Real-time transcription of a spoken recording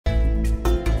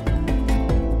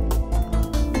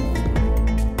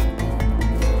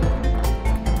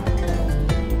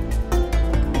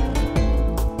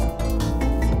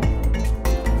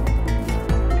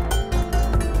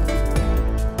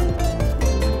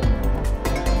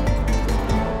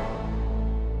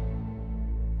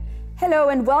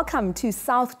and welcome to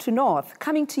South to North,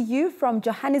 coming to you from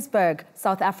Johannesburg,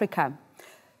 South Africa.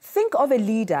 Think of a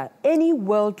leader, any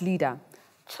world leader.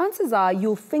 Chances are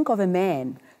you'll think of a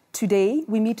man. Today,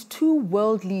 we meet two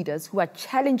world leaders who are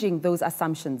challenging those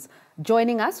assumptions.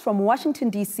 Joining us from Washington,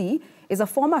 D.C. is a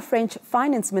former French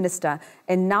finance minister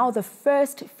and now the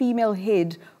first female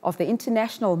head of the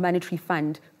International Monetary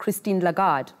Fund, Christine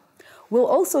Lagarde. We'll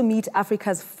also meet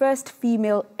Africa's first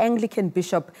female Anglican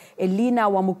bishop, Ellinah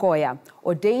Wamukoya,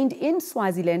 ordained in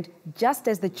Swaziland just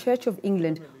as the Church of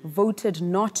England voted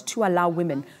not to allow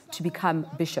women to become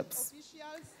bishops.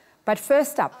 But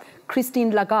first up,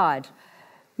 Christine Lagarde.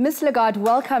 Ms. Lagarde,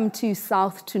 welcome to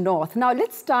South to North. Now,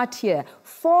 let's start here.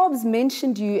 Forbes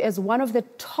mentioned you as one of the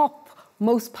top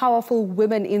most powerful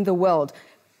women in the world.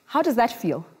 How does that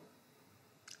feel?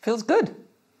 Feels good.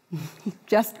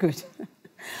 Just good.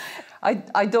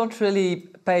 I don't really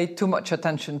pay too much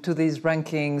attention to these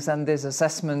rankings and these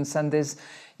assessments and this,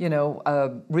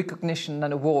 recognition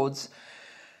and awards,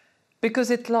 because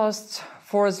it lasts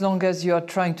for as long as you are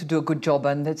trying to do a good job.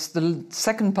 And it's the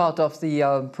second part of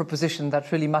the proposition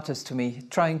that really matters to me,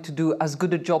 trying to do as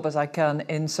good a job as I can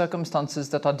in circumstances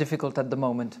that are difficult at the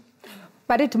moment.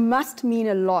 But it must mean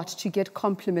a lot to get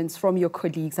compliments from your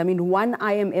colleagues. I mean, one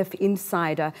IMF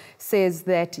insider says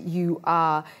that you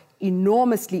are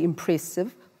enormously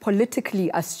impressive, politically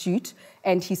astute,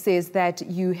 and he says that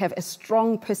you have a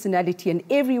strong personality, and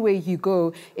everywhere you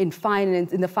go in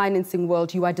finance, in the financing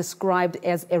world, you are described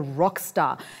as a rock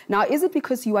star. Now, is it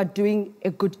because you are doing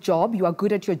a good job, you are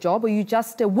good at your job, or are you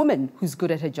just a woman who's good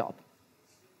at her job?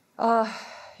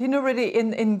 Really,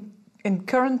 in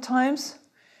current times,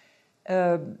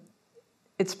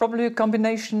 it's probably a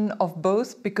combination of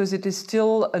both, because it is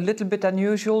still a little bit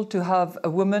unusual to have a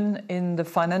woman in the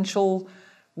financial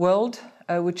world,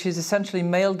 which is essentially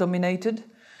male-dominated.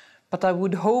 But I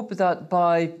would hope that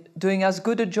by doing as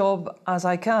good a job as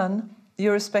I can,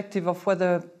 irrespective of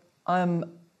whether I'm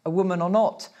a woman or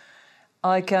not,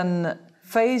 I can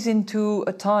phase into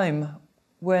a time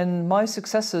when my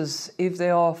successors, if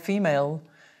they are female,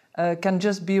 can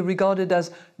just be regarded as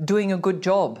doing a good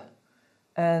job.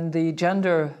 And the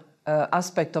gender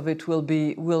aspect of it will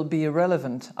be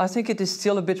irrelevant. I think it is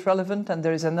still a bit relevant, and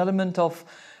there is an element of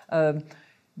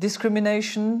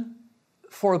discrimination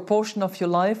for a portion of your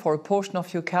life or a portion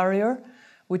of your career,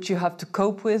 which you have to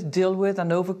cope with, deal with,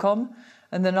 and overcome.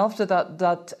 And then after that,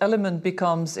 that element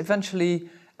becomes eventually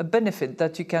a benefit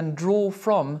that you can draw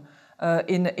from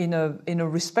in a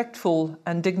respectful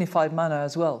and dignified manner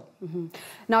as well. Mm-hmm.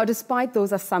 Now, despite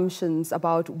those assumptions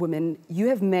about women, you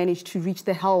have managed to reach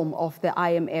the helm of the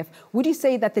IMF. Would you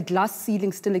say that the glass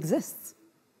ceiling still exists?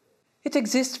 It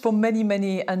exists for many,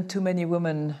 many and too many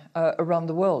women around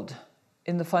the world,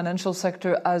 in the financial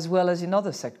sector as well as in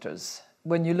other sectors.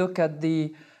 When you look at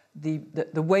the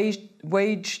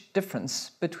wage difference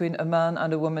between a man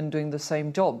and a woman doing the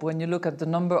same job, when you look at the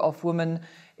number of women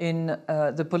in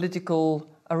the political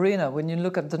arena, when you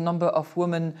look at the number of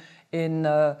women in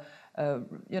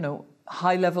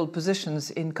high-level positions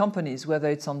in companies, whether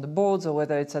it's on the boards or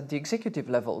whether it's at the executive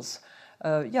levels,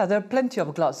 there are plenty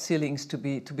of glass ceilings to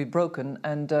be broken,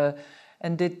 and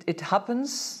it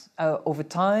happens over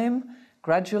time,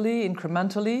 gradually,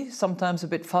 incrementally, sometimes a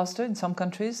bit faster in some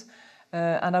countries,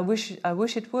 and I wish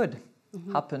it would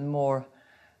happen more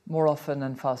often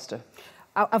and faster.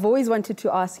 I've always wanted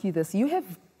to ask you this. You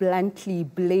have bluntly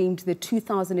blamed the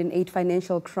 2008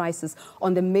 financial crisis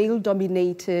on the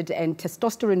male-dominated and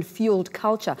testosterone-fueled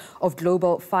culture of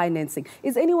global financing.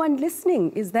 Is anyone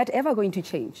listening? Is that ever going to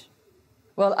change?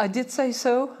 Well, I did say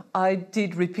so. I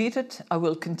did repeat it. I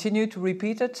will continue to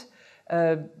repeat it.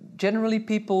 Generally,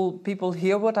 people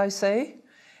hear what I say.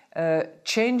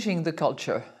 Changing the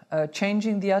culture,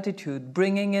 changing the attitude,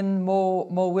 bringing in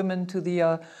more women to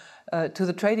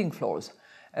the trading floors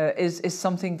is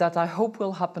something that I hope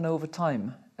will happen over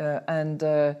time, and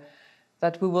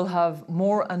that we will have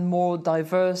more and more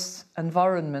diverse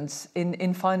environments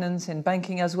in finance, in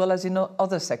banking, as well as in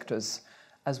other sectors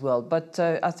as well. But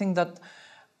I think that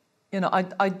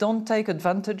I don't take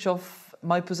advantage of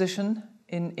my position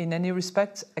in any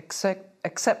respect,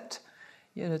 except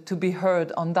to be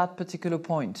heard on that particular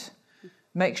point.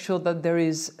 Make sure that there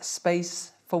is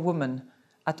space for women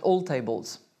at all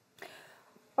tables.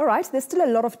 All right, there's still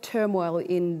a lot of turmoil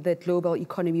in the global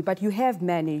economy, but you have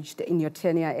managed in your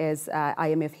tenure as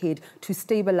IMF head to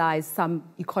stabilize some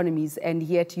economies, and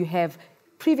yet you have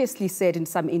previously said in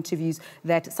some interviews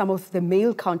that some of the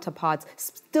male counterparts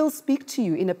still speak to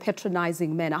you in a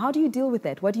patronizing manner. How do you deal with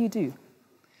that? What do you do?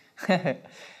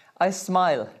 I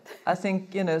smile. I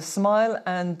think, smile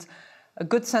and a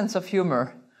good sense of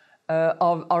humor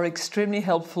are extremely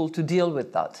helpful to deal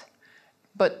with that.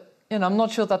 But I'm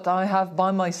not sure that I have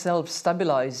by myself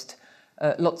stabilized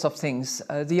lots of things.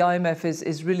 The IMF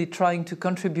is really trying to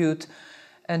contribute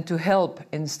and to help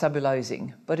in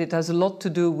stabilizing, but it has a lot to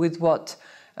do with what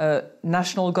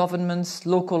national governments,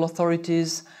 local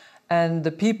authorities, and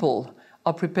the people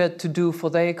are prepared to do for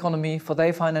their economy, for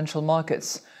their financial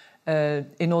markets,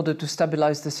 in order to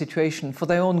stabilize the situation for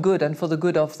their own good and for the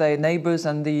good of their neighbors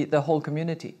and the whole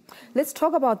community. Let's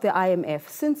talk about the IMF.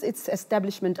 Since its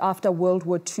establishment after World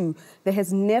War II, there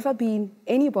has never been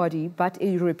anybody but a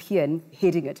European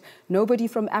heading it. Nobody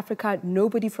from Africa,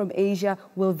 nobody from Asia.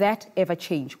 Will that ever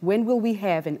change? When will we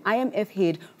have an IMF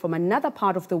head from another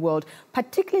part of the world,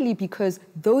 particularly because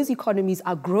those economies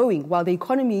are growing while the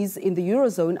economies in the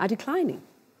Eurozone are declining?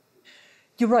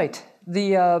 You're right.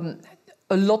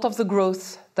 A lot of the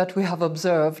growth that we have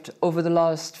observed over the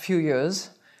last few years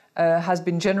has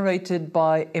been generated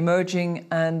by emerging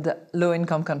and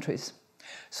low-income countries.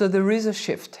 So there is a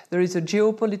shift. There is a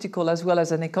geopolitical as well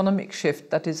as an economic shift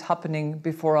that is happening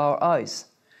before our eyes.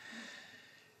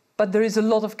 But there is a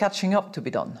lot of catching up to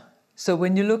be done. So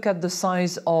when you look at the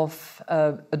size of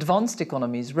advanced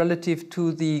economies relative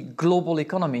to the global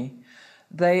economy,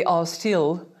 they are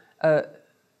still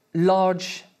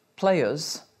large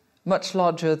players, much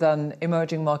larger than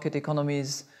emerging market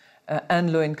economies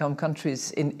and low-income countries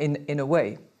in a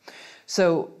way.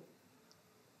 So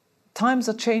times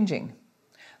are changing.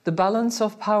 The balance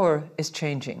of power is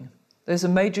changing. There's a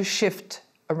major shift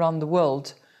around the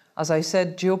world, as I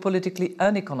said, geopolitically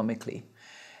and economically.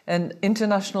 And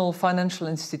international financial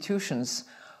institutions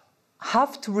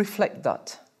have to reflect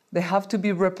that. They have to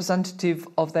be representative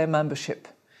of their membership,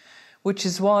 which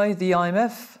is why the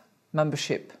IMF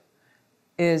membership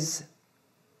is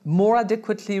more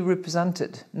adequately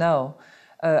represented now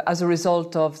as a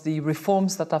result of the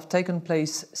reforms that have taken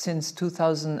place since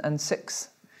 2006.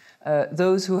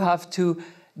 Those who have to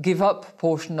give up a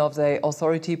portion of their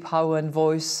authority, power and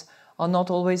voice are not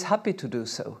always happy to do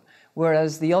so,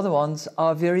 whereas the other ones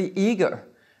are very eager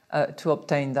to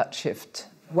obtain that shift.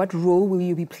 What role will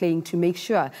you be playing to make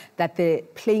sure that the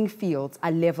playing fields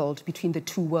are leveled between the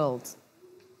two worlds?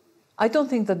 I don't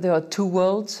think that there are two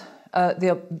worlds.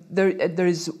 There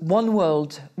is one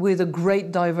world with a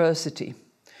great diversity.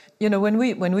 When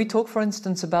we talk, for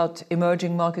instance, about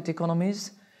emerging market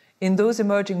economies, in those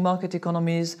emerging market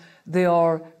economies, there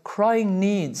are crying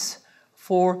needs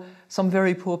for some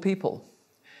very poor people.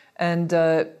 And,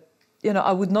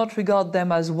 I would not regard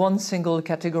them as one single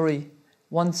category,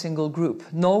 one single group,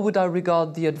 nor would I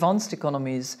regard the advanced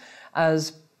economies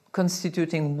as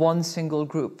constituting one single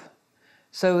group.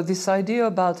 So this idea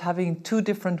about having two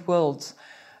different worlds,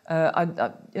 I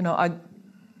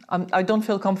don't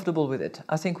feel comfortable with it.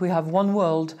 I think we have one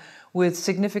world with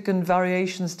significant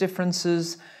variations,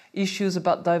 differences, issues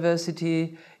about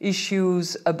diversity,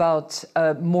 issues about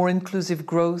more inclusive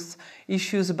growth,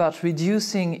 issues about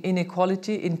reducing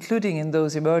inequality, including in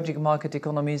those emerging market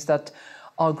economies that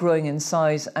are growing in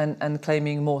size and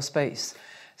claiming more space.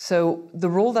 So the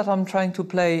role that I'm trying to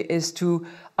play is to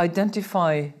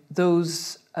identify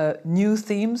those new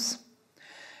themes,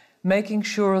 making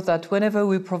sure that whenever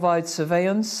we provide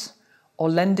surveillance or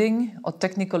lending or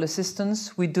technical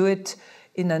assistance, we do it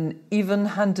in an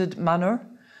even-handed manner,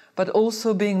 but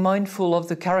also being mindful of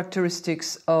the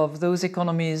characteristics of those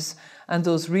economies and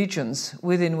those regions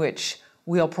within which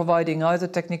we are providing either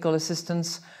technical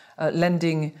assistance,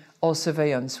 lending or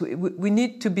surveillance. We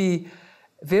need to be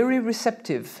very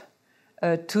receptive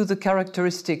to the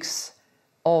characteristics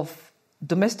of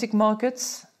domestic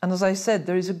markets. And as I said,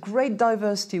 there is a great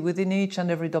diversity within each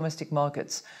and every domestic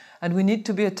markets. And we need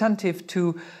to be attentive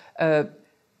to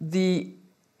the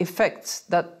effects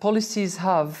that policies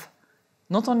have,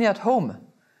 not only at home,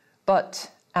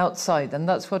 but outside. And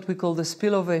that's what we call the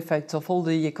spillover effect of all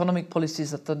the economic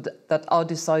policies that are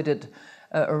decided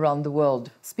around the world.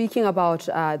 Speaking about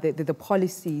the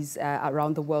policies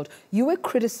around the world, you were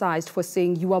criticized for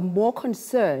saying you are more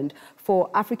concerned for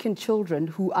African children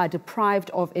who are deprived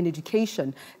of an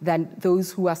education than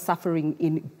those who are suffering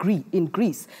in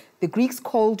Greece. The Greeks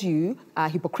called you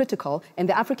hypocritical, and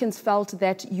the Africans felt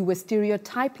that you were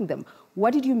stereotyping them.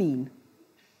 What did you mean?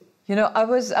 I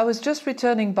was just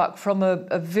returning back from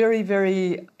a very,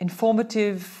 very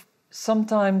informative,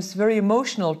 sometimes very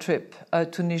emotional trip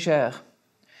to Niger.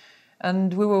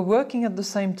 And we were working at the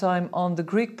same time on the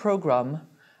Greek program,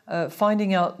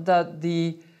 finding out that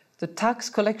the tax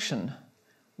collection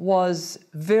was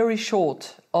very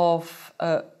short of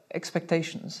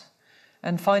expectations,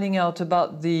 and finding out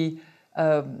about the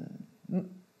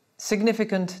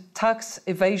significant tax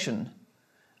evasion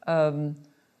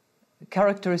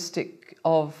characteristic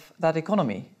of that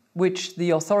economy, which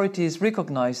the authorities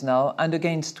recognize now and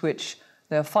against which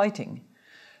they're fighting.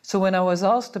 So when I was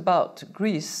asked about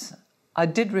Greece, I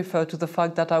did refer to the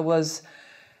fact that I was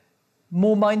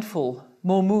more mindful,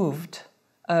 more moved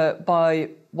by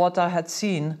what I had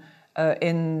seen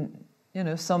in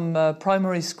some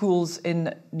primary schools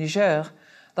in Niger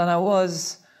than I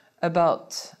was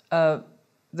about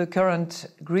the current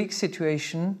Greek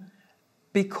situation,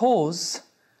 because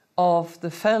of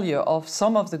the failure of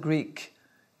some of the Greek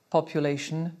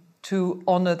population to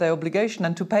honor their obligation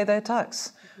and to pay their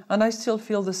tax. And I still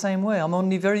feel the same way. I'm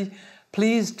only very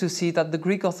pleased to see that the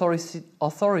Greek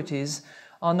authorities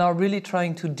are now really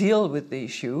trying to deal with the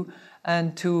issue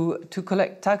and to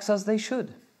collect tax as they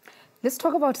should. Let's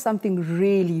talk about something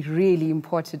really, really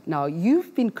important now.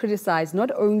 You've been criticized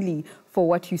not only for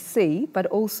what you say, but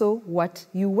also what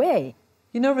you wear.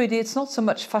 You know, really, it's not so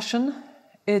much fashion.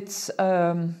 It's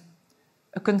a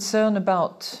concern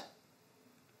about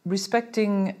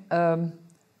respecting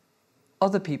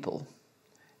other people.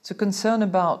 It's a concern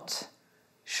about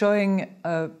showing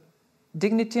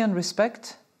dignity and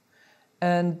respect.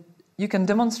 And you can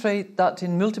demonstrate that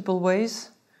in multiple ways.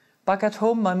 Back at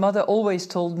home, my mother always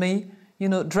told me,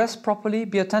 dress properly,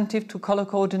 be attentive to color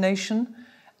coordination,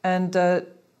 and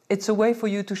it's a way for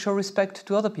you to show respect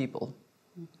to other people.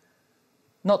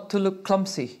 Not to look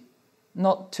clumsy,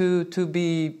 not to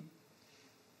be,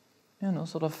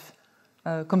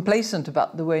 complacent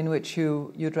about the way in which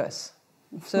you dress.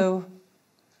 So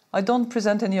I don't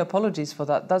present any apologies for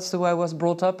that. That's the way I was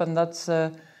brought up, and that's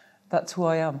who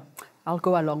I am. I'll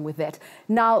go along with that.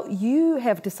 Now, you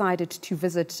have decided to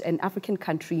visit an African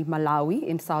country, Malawi,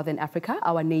 in Southern Africa,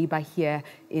 our neighbor here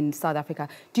in South Africa.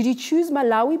 Did you choose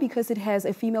Malawi because it has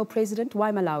a female president?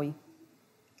 Why Malawi?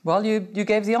 Well, you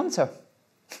gave the answer.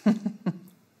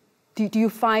 Do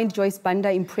you find Joyce Banda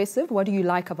impressive? What do you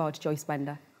like about Joyce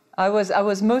Banda? I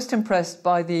was most impressed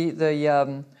by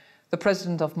the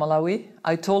president of Malawi.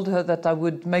 I told her that I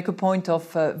would make a point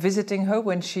of visiting her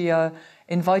when she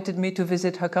invited me to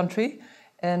visit her country,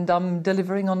 and I'm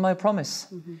delivering on my promise.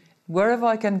 Mm-hmm. Wherever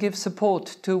I can give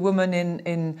support to women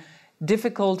in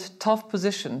difficult, tough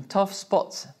position, tough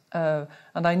spots, and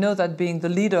I know that being the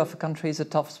leader of a country is a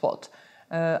tough spot,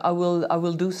 I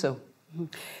will do so. Mm-hmm.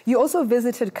 You also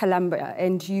visited Colombia,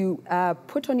 and you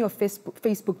put on your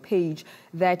Facebook page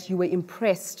that you were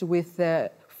impressed with the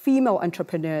female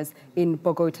entrepreneurs in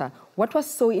Bogota. What was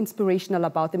so inspirational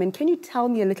about them? And can you tell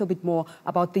me a little bit more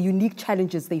about the unique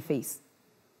challenges they face?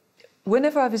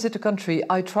 Whenever I visit a country,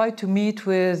 I try to meet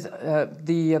with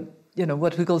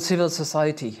what we call civil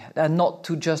society, and not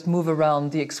to just move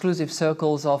around the exclusive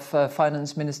circles of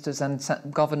finance ministers and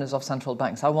governors of central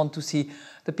banks. I want to see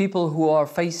the people who are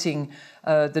facing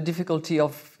the difficulty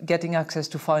of getting access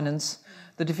to finance,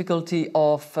 the difficulty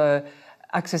of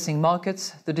accessing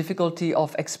markets, the difficulty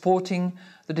of exporting,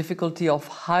 the difficulty of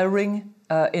hiring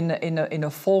in a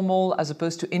formal as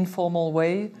opposed to informal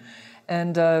way.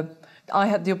 And I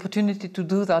had the opportunity to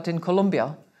do that in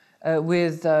Colombia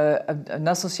with an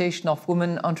association of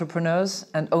women entrepreneurs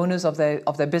and owners of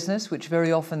their business, which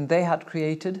very often they had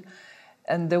created.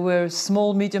 And there were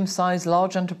small, medium-sized,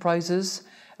 large enterprises.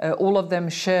 All of them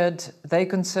shared their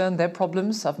concern, their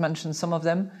problems. I've mentioned some of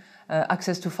them.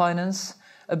 Access to finance,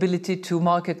 ability to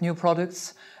market new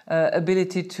products,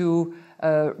 ability to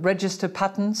register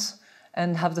patents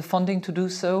and have the funding to do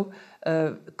so,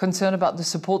 concern about the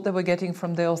support they were getting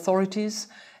from their authorities,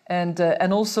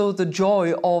 and also the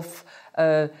joy of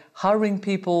hiring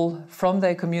people from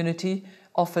their community,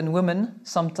 often women,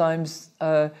 sometimes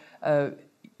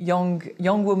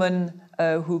young women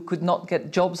who could not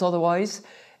get jobs otherwise.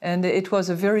 And it was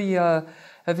a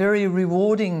very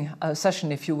rewarding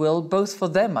session, if you will, both for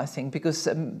them, I think, because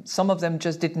some of them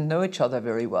just didn't know each other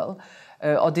very well,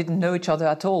 or didn't know each other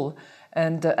at all,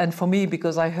 and for me,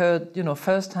 because I heard,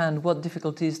 firsthand what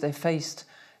difficulties they faced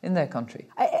in their country.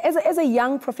 As a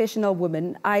young professional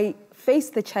woman, I face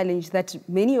the challenge that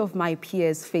many of my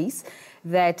peers face,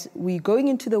 that we're going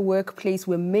into the workplace,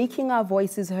 we're making our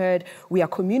voices heard, we are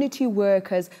community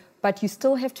workers, but you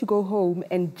still have to go home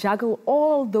and juggle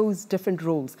all those different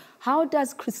roles. How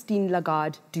does Christine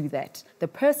Lagarde do that, the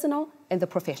personal and the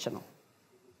professional?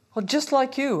 Well, just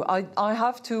like you, I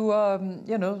have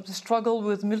to struggle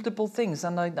with multiple things,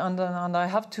 and I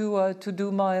have to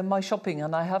do my shopping,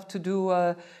 and I have to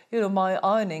do my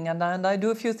ironing, and I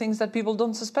do a few things that people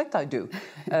don't suspect I do,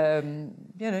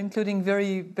 including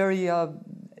very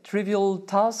trivial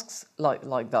tasks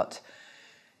like that.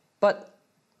 But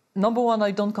Number one,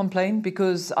 I don't complain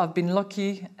because I've been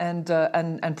lucky and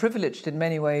privileged in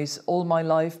many ways all my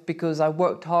life because I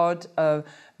worked hard,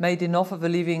 made enough of a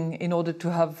living in order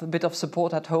to have a bit of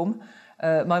support at home.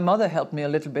 My mother helped me a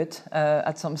little bit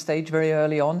at some stage very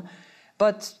early on,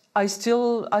 but I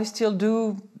still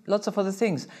do lots of other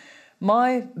things.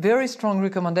 My very strong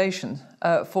recommendation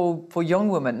for young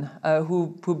women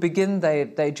who begin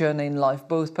their journey in life,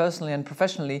 both personally and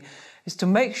professionally, is to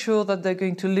make sure that they're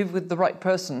going to live with the right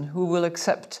person who will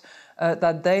accept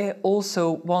that they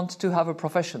also want to have a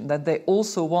profession, that they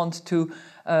also want to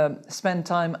spend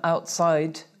time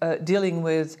outside dealing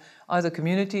with either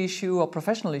community issue or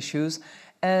professional issues.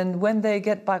 And when they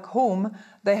get back home,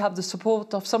 they have the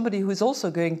support of somebody who is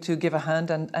also going to give a hand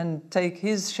and take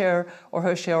his share or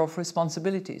her share of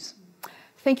responsibilities.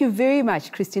 Thank you very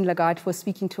much, Christine Lagarde, for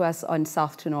speaking to us on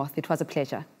South2North. It was a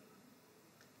pleasure.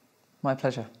 My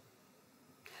pleasure.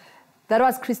 That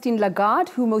was Christine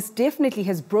Lagarde, who most definitely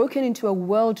has broken into a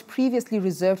world previously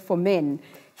reserved for men.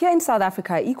 Here in South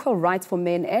Africa, equal rights for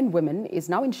men and women is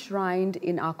now enshrined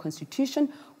in our constitution,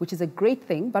 which is a great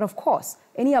thing. But of course,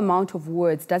 any amount of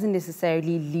words doesn't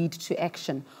necessarily lead to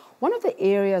action. One of the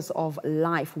areas of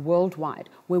life worldwide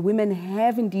where women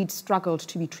have indeed struggled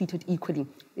to be treated equally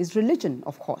is religion,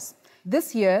 of course.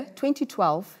 This year,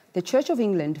 2012, the Church of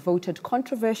England voted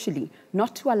controversially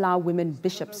not to allow women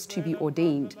bishops to be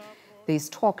ordained. There's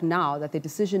talk now that the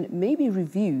decision may be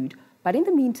reviewed, but in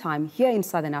the meantime, here in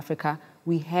Southern Africa,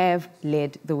 we have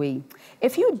led the way. A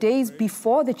few days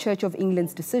before the Church of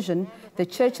England's decision, the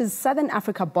Church's Southern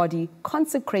Africa body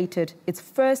consecrated its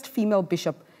first female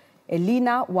bishop,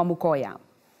 Ellinah Wamukoya.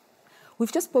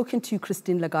 We've just spoken to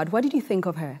Christine Lagarde. What did you think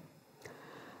of her?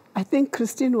 I think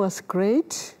Christine was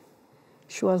great.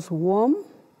 She was warm.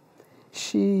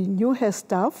 She knew her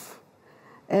stuff.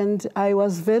 And I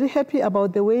was very happy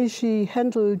about the way she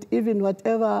handled even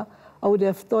whatever I would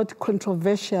have thought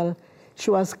controversial.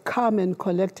 She was calm and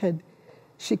collected.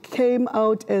 She came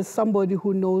out as somebody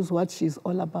who knows what she's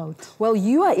all about. Well,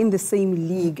 you are in the same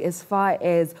league as far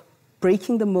as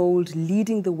breaking the mold,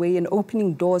 leading the way and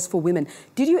opening doors for women.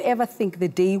 Did you ever think the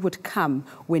day would come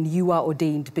when you are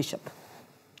ordained bishop?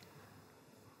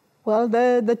 Well,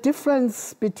 the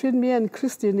difference between me and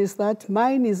Christine is that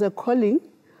mine is a calling,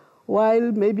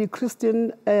 while maybe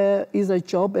Christine is a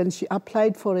job and she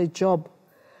applied for a job.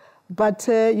 But,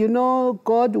 you know,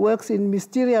 God works in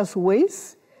mysterious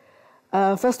ways.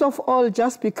 First of all,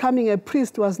 just becoming a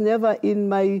priest was never in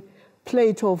my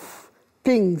plate of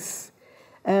things.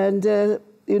 And,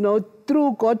 you know,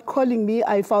 through God calling me,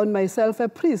 I found myself a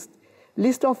priest.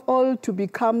 Least of all, to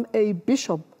become a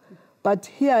bishop. But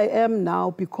here I am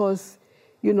now because,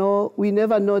 you know, we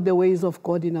never know the ways of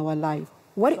God in our life.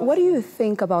 What do you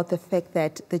think about the fact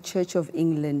that the Church of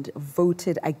England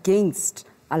voted against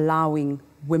allowing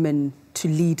women to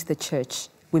lead the church,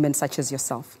 women such as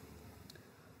yourself?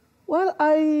 Well,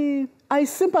 I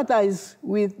sympathize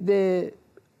with the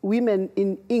women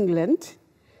in England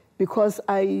because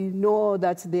I know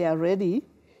that they are ready,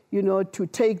 you know, to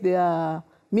take their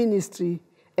ministry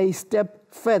a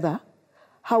step further.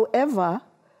 However,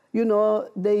 you know,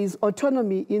 there is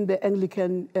autonomy in the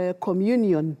Anglican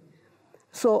communion.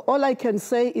 So all I can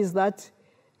say is that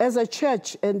as a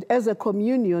church and as a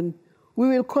communion, we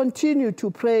will continue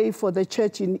to pray for the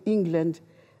church in England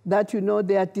that, you know,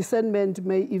 their discernment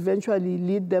may eventually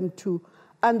lead them to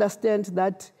understand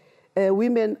that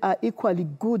women are equally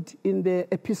good in the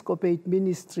episcopate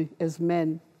ministry as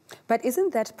men. But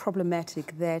isn't that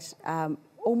problematic that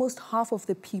almost half of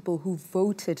the people who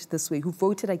voted this way, who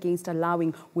voted against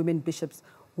allowing women bishops,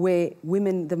 were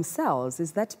women themselves?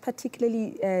 Is that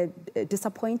particularly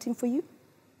disappointing for you?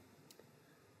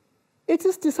 It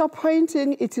is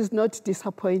disappointing. It is not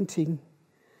disappointing.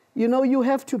 You know, you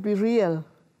have to be real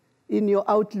in your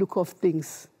outlook of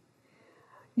things.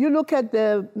 You look at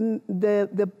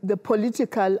the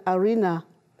political arena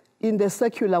in the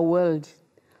secular world.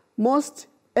 Most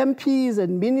MPs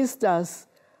and ministers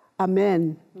are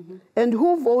men. Mm-hmm. And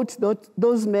who vote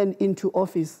those men into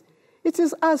office? It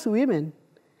is us women.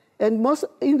 And most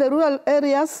in the rural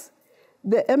areas,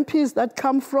 the MPs that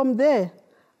come from there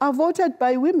are voted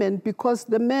by women because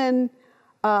the men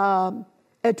are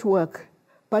at work.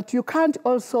 But you can't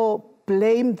also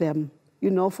blame them, you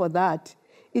know, for that.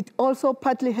 It also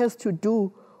partly has to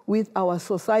do with our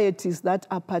societies that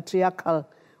are patriarchal.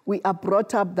 We are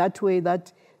brought up that way,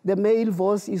 that the male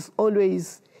voice is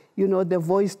always, you know, the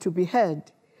voice to be heard.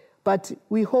 But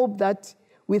we hope that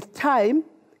with time,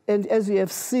 and as we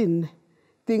have seen,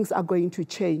 things are going to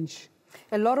change.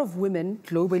 A lot of women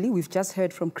globally, we've just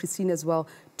heard from Christine as well,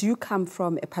 do come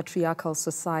from a patriarchal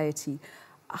society.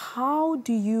 how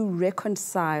do you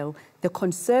reconcile the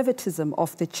conservatism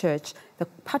of the church, the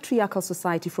patriarchal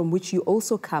society from which you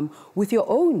also come, with your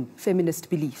own feminist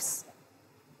beliefs?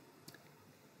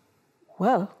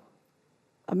 Well,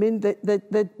 I mean,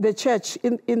 the church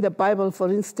in the Bible, for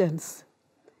instance,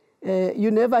 you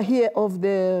never hear of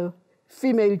the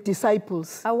female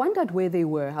disciples. I wondered where they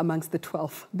were amongst the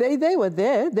 12. They were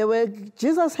there.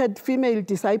 Jesus had female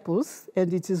disciples,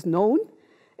 and it is known.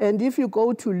 And if you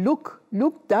go to Luke,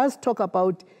 Luke does talk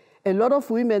about a lot of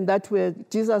women that were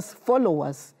Jesus'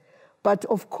 followers. But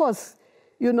of course,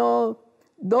 you know,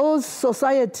 those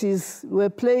societies were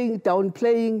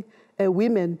downplaying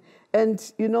women.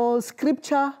 And, you know,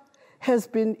 scripture has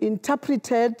been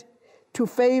interpreted to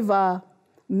favor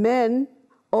men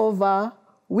over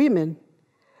women.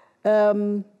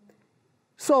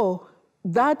 So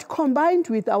that, combined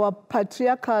with our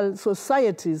patriarchal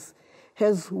societies,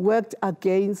 has worked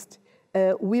against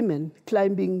women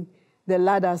climbing the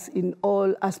ladders in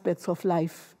all aspects of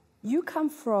life. You come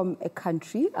from a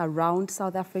country around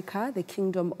South Africa, the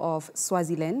Kingdom of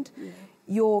Swaziland. Yeah.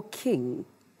 Your king,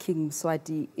 King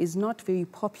Mswati, is not very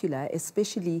popular,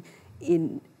 especially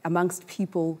amongst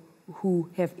people who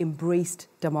have embraced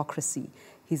democracy.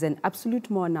 He's an absolute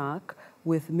monarch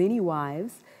with many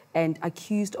wives and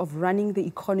accused of running the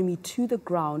economy to the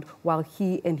ground while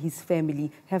he and his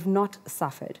family have not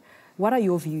suffered. What are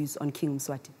your views on King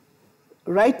Mswati?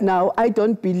 Right now, I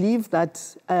don't believe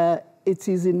that it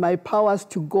is in my powers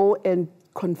to go and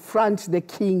confront the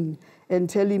king and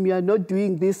tell him you are not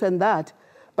doing this and that.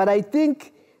 But I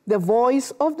think the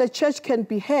voice of the church can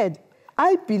be heard.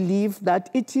 I believe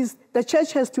that the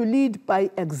church has to lead by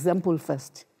example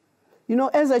first. You know,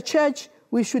 as a church,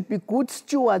 we should be good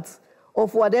stewards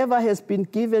of whatever has been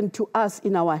given to us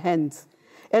in our hands.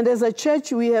 And as a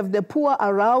church, we have the poor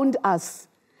around us.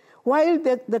 While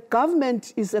the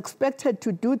government is expected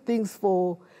to do things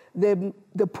for the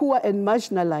poor and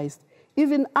marginalized,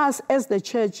 even us as the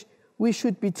church, we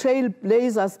should be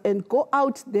trailblazers and go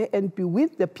out there and be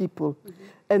with the people. Mm-hmm.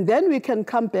 And then we can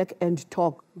come back and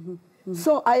talk. Mm-hmm. Mm-hmm.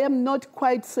 So I am not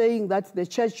quite saying that the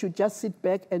church should just sit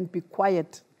back and be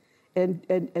quiet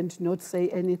and not say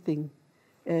anything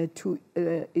to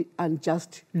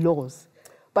unjust laws.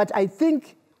 But I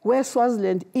think where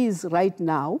Swaziland is right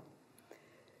now,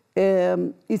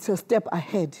 it's a step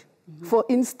ahead. Mm-hmm. For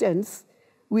instance,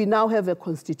 we now have a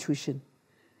constitution.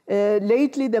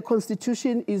 Lately, the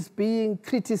constitution is being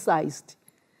criticized.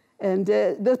 And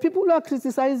the people who are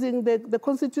criticizing the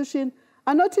constitution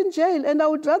are not in jail. And I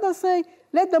would rather say,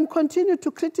 let them continue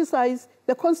to criticize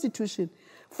the constitution.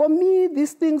 For me,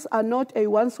 these things are not a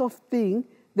once-off thing.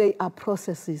 They are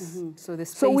processes. Mm-hmm. So the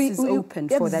space is open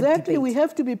for that debate. Exactly. We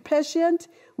have to be patient.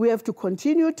 We have to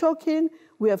continue talking.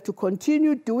 We have to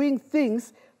continue doing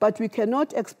things, but we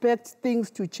cannot expect things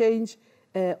to change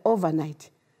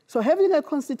overnight. So having a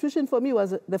constitution for me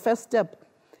was the first step.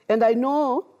 And I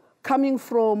know, coming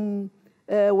from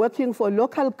working for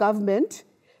local government,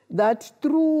 that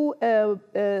through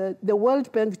the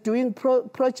World Bank doing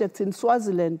projects in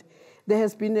Swaziland, there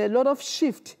has been a lot of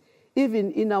shift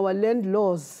even in our land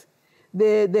laws.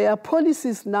 There are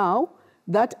policies now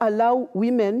that allow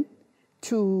women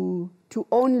to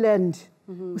own land,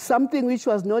 mm-hmm. something which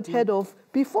was not heard of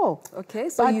before. Okay,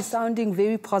 so you're sounding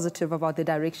very positive about the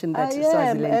direction that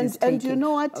Swaziland is taking. And you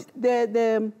know what?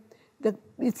 Okay.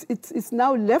 It's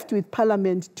now left with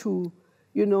Parliament to,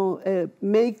 you know,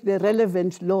 make the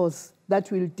relevant laws that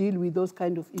will deal with those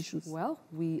kind of issues. Well,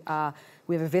 we have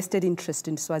a vested interest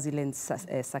in Swaziland's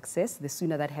success. The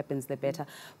sooner that happens, the better.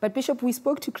 But Bishop, we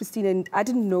spoke to Christine, and I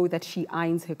didn't know that she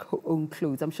irons her own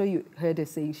clothes. I'm sure you heard her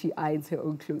saying she irons her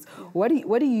own clothes. Yeah.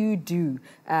 What do you do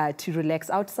to relax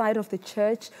outside of the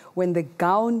church when the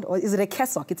gown, or is it a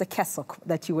cassock? It's a cassock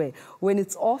that you wear. When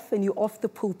it's off and you're off the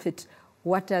pulpit,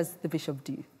 what does the bishop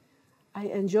do? I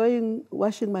enjoy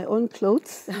washing my own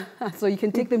clothes. So you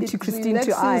can take them to Christine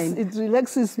to iron. It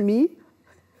relaxes me.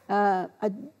 I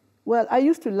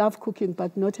used to love cooking,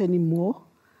 but not anymore.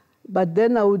 But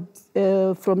then I would,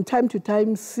 from time to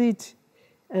time, sit,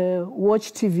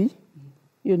 watch TV.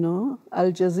 You know,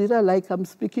 Al Jazeera, like I'm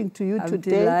speaking to you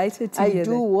today. I'm delighted to hear that. I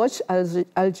do watch Al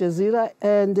Jazeera,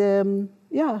 and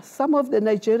some of the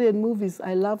Nigerian movies,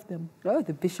 I love them. Oh,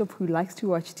 the bishop who likes to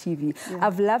watch TV. Yeah.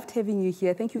 I've loved having you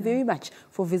here. Thank you very much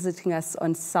for visiting us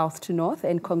on South2North,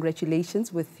 and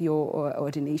congratulations with your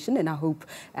ordination, and I hope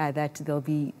that there'll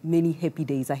be many happy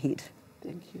days ahead.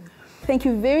 Thank you. Thank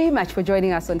you very much for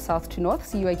joining us on South2North.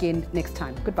 See you again next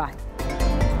time. Goodbye.